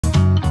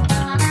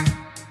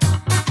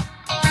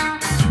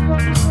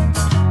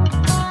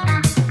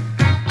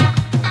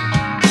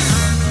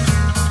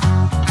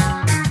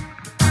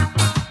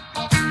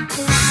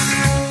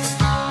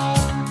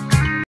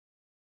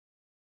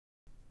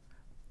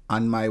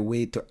On my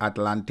way to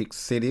Atlantic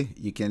City,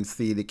 you can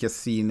see the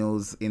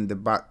casinos in the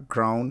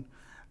background.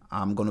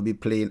 I'm going to be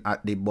playing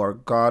at the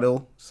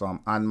Borgata, so I'm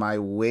on my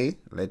way.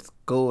 Let's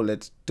go,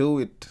 let's do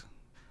it.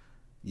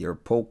 Your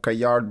poker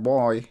yard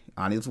boy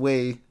on his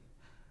way.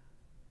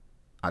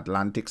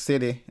 Atlantic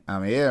City,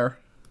 I'm here.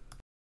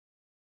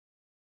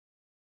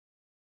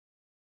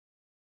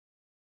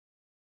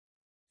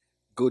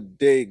 Good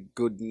day,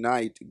 good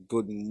night,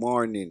 good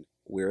morning,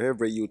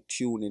 wherever you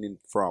tuning in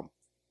from.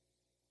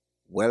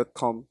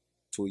 Welcome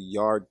to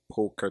Yard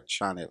Poker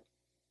Channel.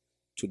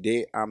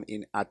 Today I'm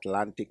in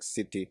Atlantic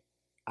City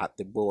at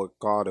the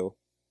Borgata,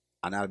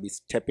 and I'll be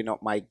stepping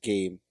up my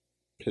game,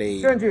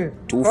 playing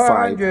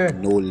 2-5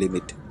 no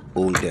limit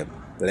hold'em.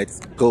 Let's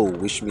go,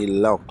 wish me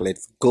luck,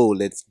 let's go,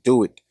 let's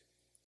do it.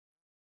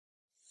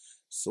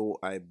 So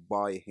I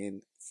buy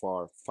in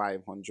for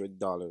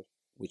 $500,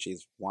 which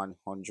is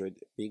 100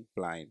 big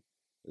blind.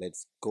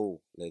 Let's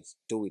go, let's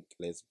do it,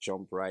 let's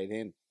jump right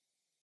in.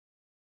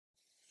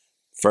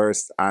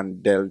 First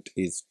hand dealt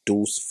is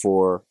deuce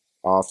 4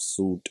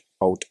 offsuit,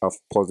 out of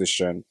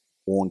position,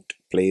 won't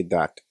play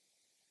that.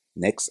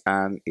 Next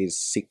hand is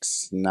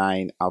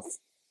 6-9 of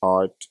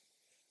heart,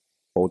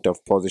 out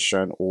of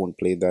position, won't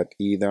play that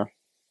either.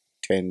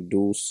 10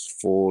 deuce,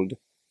 fold.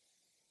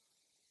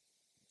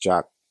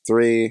 Jack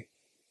 3,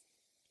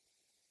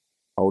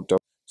 out of.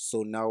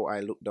 So now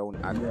I look down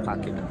at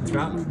packet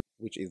 3,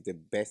 which is the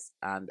best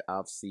hand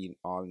I've seen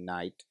all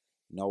night.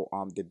 Now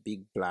I'm the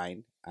big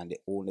blind, and the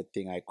only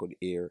thing I could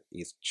hear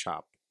is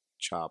chop,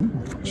 chop,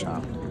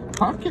 chop.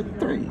 Pocket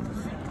 3.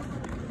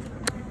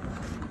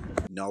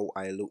 Now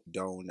I look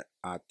down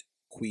at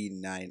queen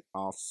 9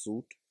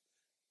 offsuit.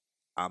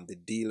 I'm the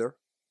dealer.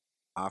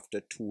 After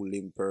 2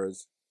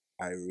 limpers,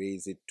 I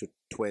raise it to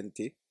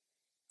 20,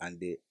 and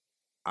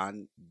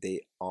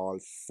they all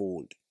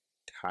fold.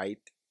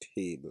 Tight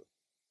table,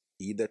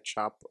 either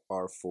chop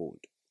or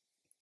fold.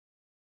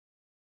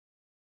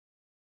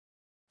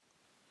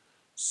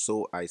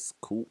 So I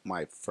scoop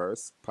my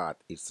first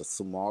pot. It's a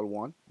small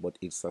one, but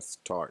it's a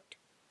start.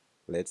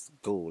 Let's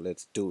go,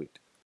 let's do it.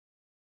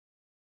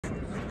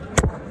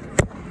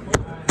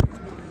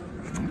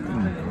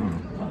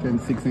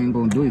 10-6 ain't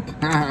gonna do it.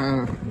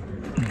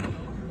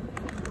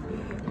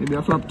 Maybe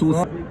I flop 2.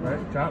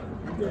 Right, chop.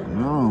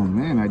 Oh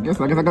man, I guess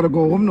I gotta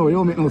go home now. It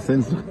don't make no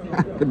sense.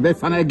 The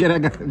best one I get, I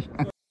got.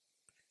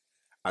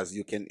 As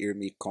you can hear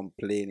me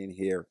complaining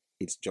here,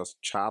 it's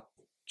just chop,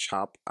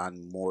 chop,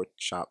 and more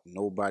chop.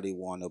 Nobody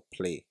wanna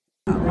play.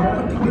 You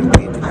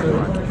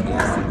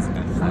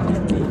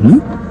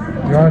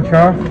want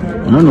chop? I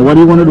don't know. What do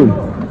you want to do?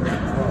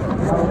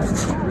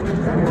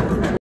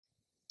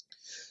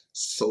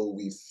 So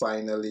we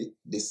finally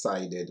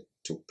decided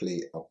to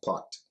play a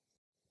pot.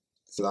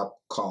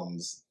 Flop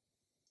comes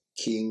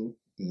king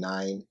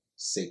 9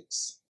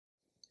 6.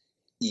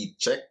 He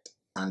checked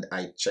and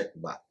I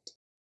checked back.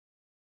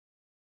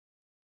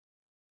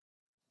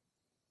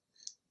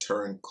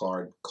 Turn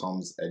card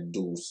comes a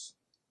deuce,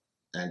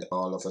 and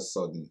all of a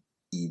sudden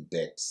he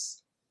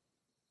bets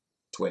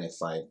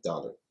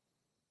 $25.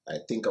 I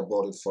think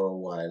about it for a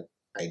while.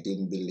 I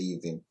didn't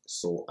believe him,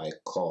 so I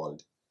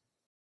called.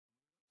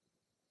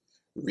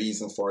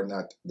 Reason for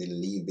not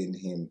believing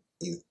him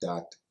is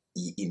that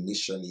he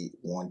initially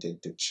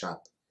wanted to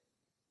chop.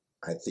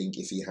 I think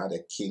if he had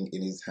a king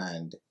in his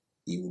hand,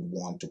 he would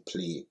want to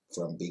play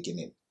from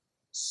beginning.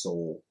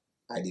 So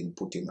I didn't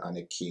put him on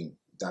a king.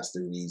 That's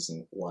the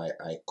reason why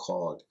I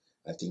called.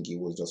 I think he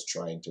was just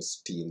trying to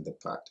steal the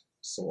pot.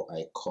 So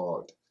I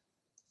called.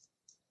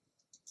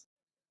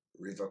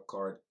 River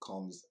card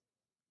comes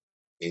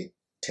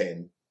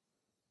 8-10.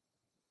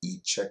 He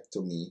checked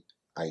to me.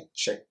 I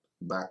checked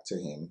back to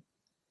him.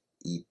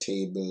 He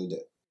tabled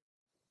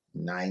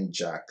 9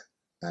 jack,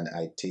 and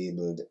I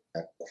tabled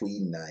a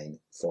queen 9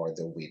 for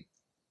the win.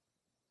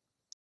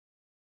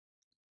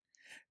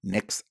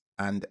 Next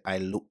hand I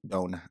look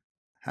down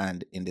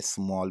hand in the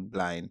small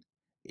blind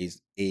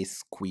is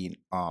ace queen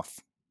off.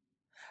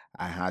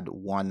 I had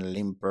 1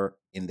 limper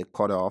in the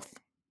cutoff,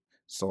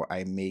 so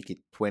I make it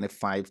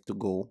 25 to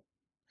go.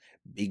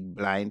 Big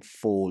blind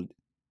fold.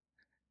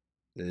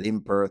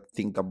 Limper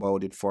think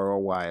about it for a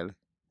while,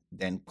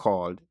 then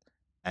called,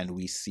 and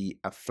we see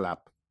a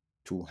flop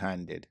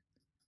 2-handed.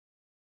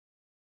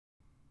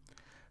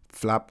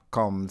 Flop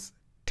comes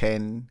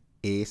 10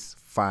 ace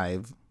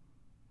 5.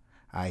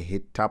 I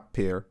hit top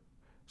pair,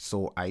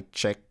 so I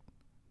checked.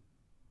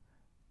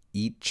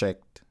 He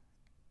checked,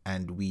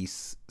 and we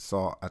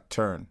saw a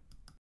turn.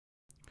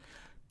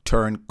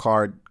 Turn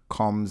card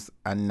comes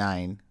a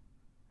 9.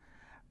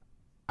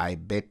 I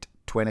bet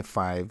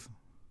 25.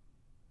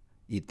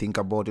 He think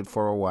about it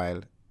for a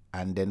while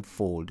and then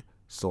fold,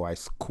 so I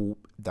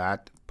scoop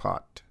that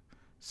pot.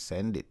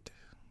 Send it.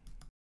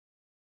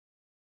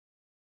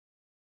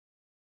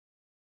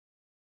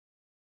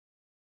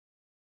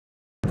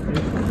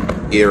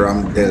 Here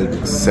I'm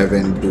dealt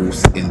 7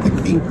 deuce in the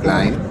big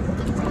blind.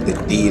 The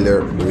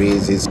dealer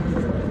raises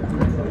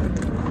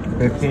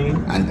 15.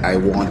 And I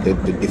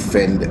wanted to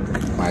defend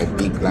my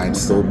big blind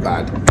so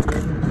bad,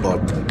 but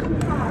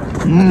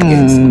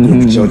against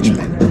good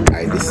judgment,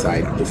 I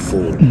decide to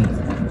fold.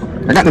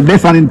 I got the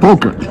best one in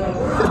poker.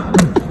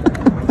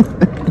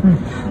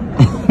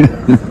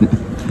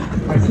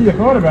 I see you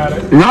thought about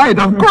it. Right,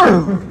 of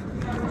course.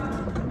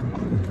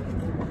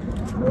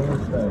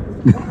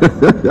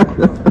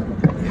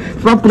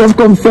 Flop could have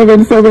come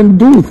 7-7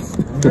 deuce.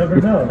 You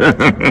never know.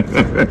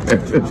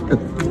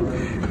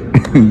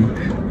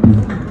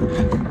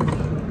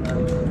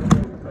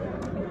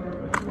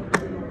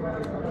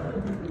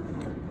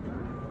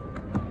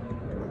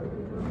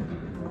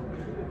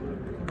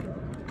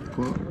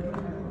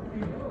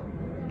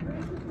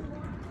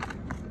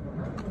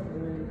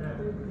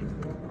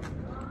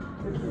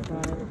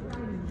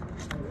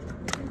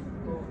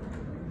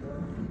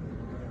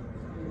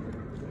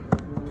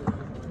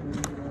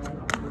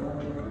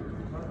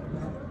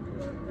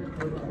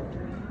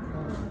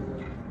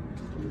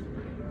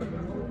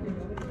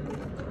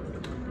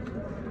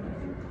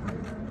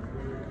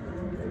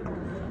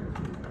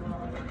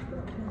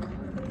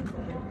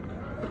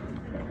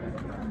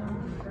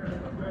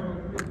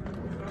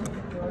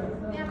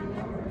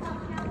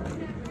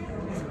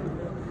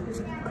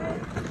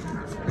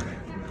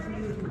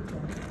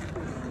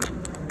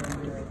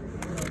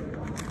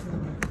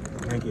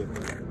 Thank you.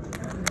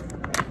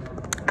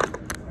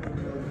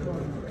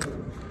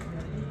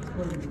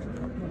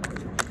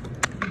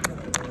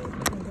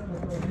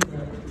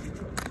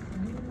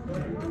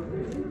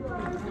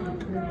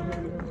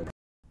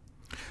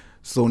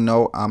 So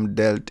now I'm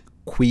dealt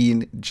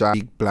queen jack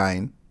big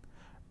blind,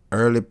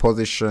 early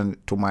position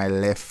to my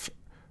left,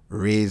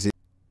 raising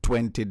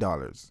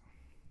 $20.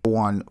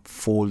 One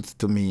folds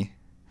to me.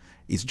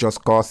 It's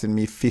just costing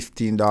me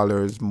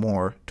 $15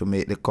 more to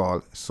make the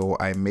call, so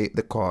I make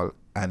the call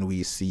and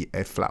we see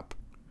a flop.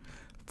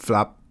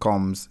 Flop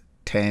comes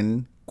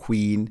 10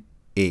 queen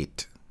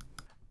 8.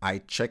 I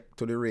check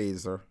to the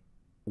raiser,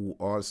 who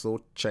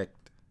also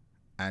checked,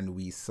 and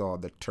we saw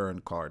the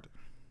turn card.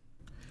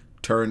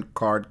 Turn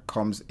card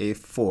comes a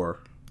 4,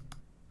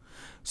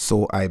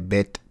 so I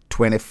bet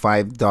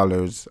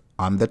 $25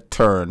 on the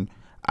turn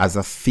as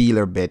a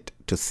feeler bet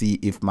to see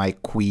if my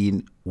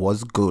queen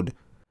was good,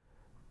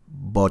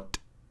 but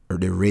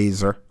the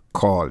raiser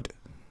called.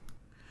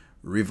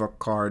 River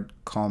card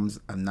comes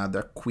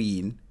another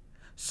queen,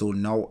 so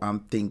now I'm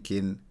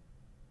thinking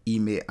he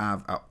may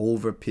have an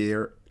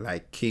overpair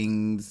like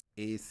kings,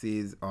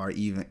 aces, or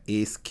even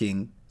ace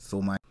king,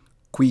 so my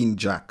queen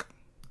jack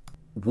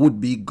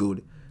would be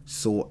good,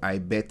 so I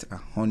bet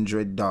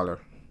 $100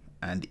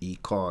 and he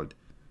called.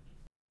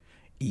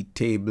 He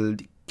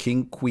tabled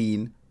king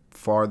queen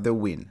for the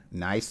win.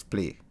 Nice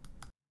play.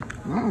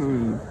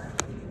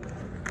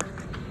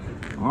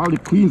 All the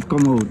queens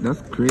come out.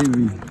 That's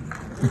crazy.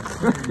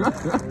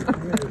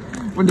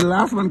 When the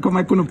last one come,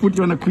 I couldn't put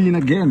you on a queen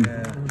again.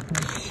 Yeah.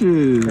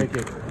 Shit. Thank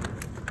you.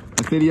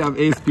 I said you have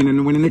ace queen,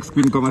 and when the next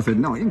queen come, I said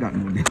no, you ain't got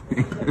no.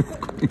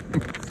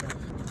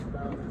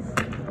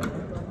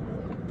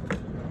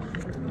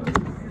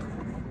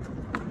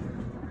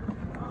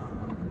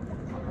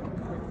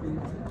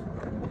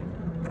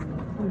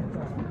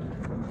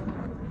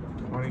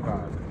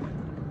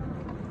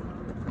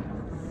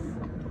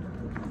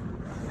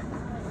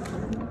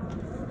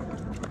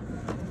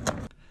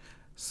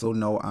 So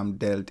now I'm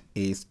dealt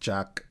ace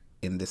jack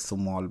in the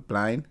small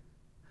blind.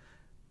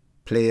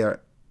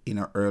 Player in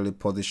an early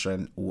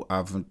position who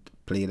haven't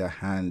played a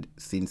hand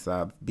since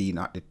I've been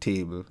at the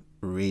table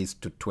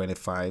raised to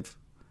 25.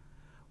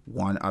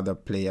 One other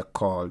player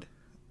called.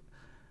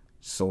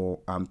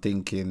 So I'm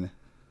thinking,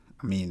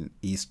 I mean,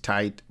 he's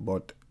tight,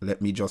 but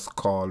let me just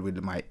call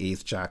with my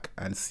ace jack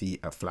and see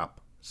a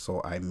flop.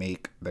 So I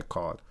make the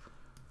call.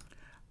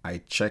 I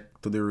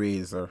check to the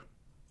raiser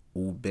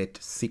who bet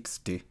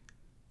 60.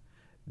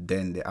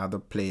 Then the other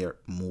player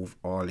move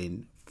all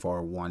in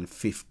for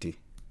 150.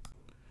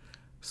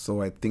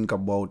 So I think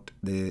about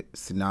the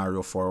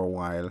scenario for a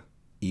while.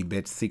 He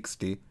bet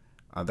 60,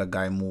 other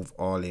guy move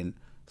all in.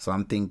 So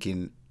I'm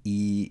thinking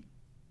he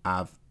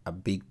have a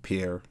big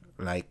pair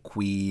like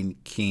queen,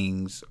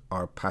 kings,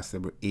 or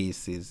possible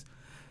aces.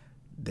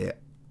 The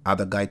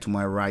other guy to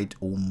my right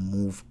who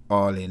move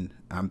all in,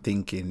 I'm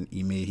thinking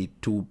he may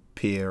hit 2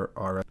 pair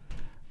or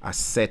a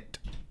set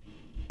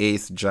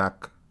ace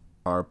jack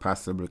or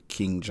possible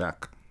king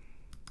jack.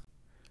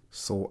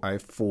 So I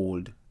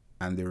fold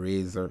and the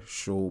raiser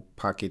show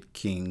pocket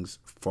kings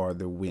for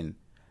the win.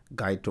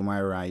 Guy to my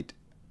right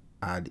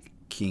had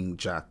king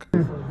jack.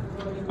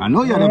 I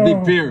know you had a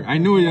big pair. I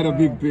knew you had a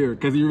big pair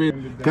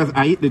because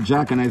I hit the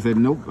jack and I said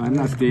nope, I'm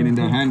not staying in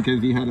the hand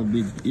because he have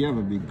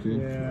a big pair.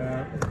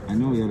 Yeah. I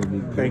know you had a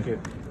big pair. Thank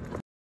you.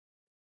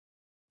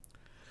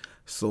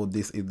 So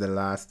this is the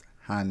last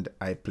hand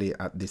I play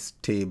at this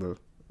table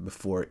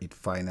before it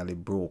finally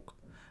broke.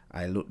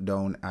 I look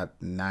down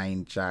at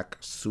 9 jack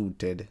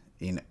suited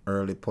in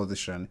early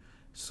position,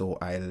 so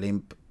I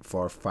limp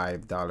for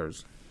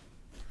 $5.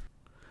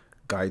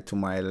 Guy to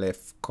my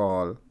left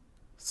call,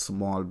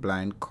 small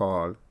blind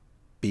call,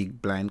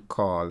 big blind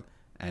call,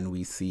 and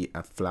we see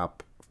a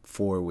flop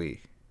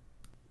 4-way.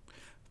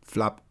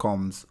 Flop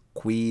comes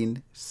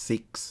queen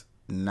 6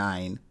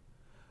 9,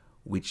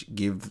 which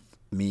gives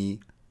me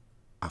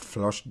a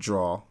flush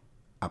draw,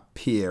 a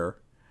pair,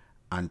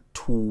 and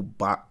 2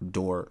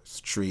 backdoor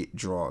straight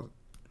draws.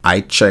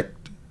 I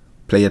checked,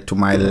 player to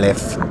my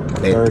left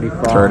bet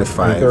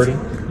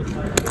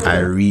 35. I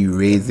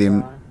re-raise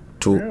him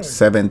to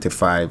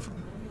 75.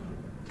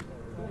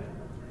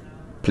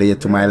 Player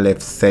to my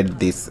left said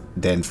this,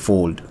 then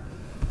fold.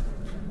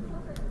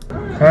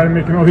 Tired of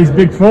making all these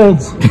big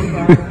folds.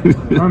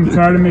 I'm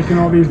tired of making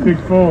all these big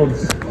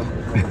folds.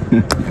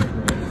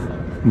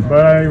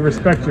 But I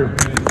respect you.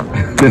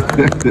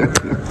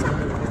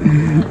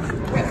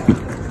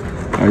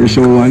 Are you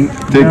sure one?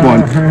 Take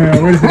one.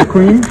 What is it, a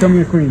queen? Tell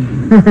me a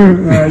queen.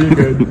 No, you're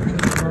good.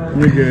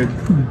 You're good.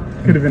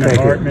 Could have been a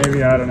heart,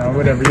 maybe. I don't know.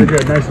 Whatever. You're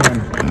good. Nice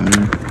hand.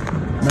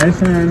 Nice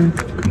hand.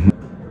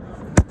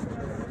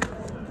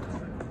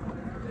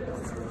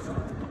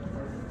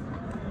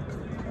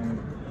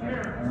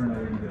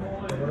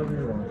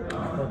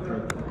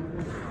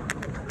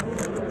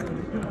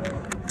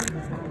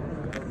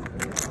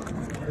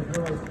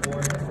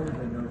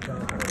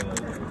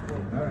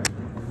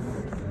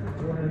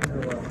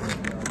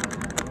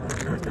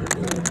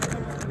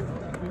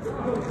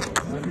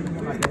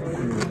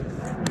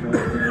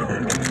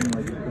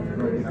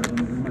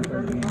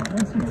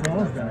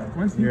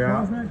 Once he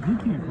calls that, he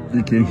can't call.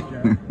 You can.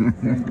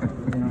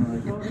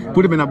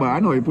 Put him in a bad. I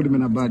know you put him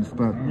in a bad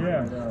spot.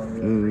 Yeah.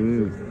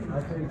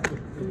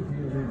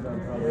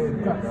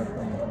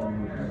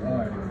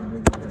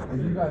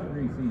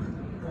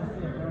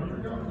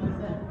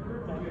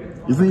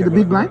 Isn't he the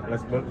big blind?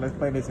 Let's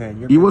play this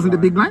hand. He wasn't the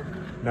big blind?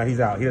 No, he's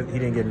out. He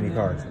didn't get any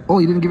cards. Oh,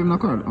 you didn't give him no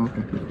card? Oh,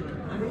 okay.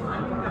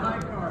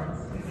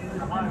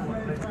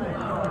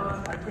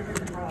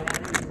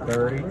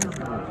 30.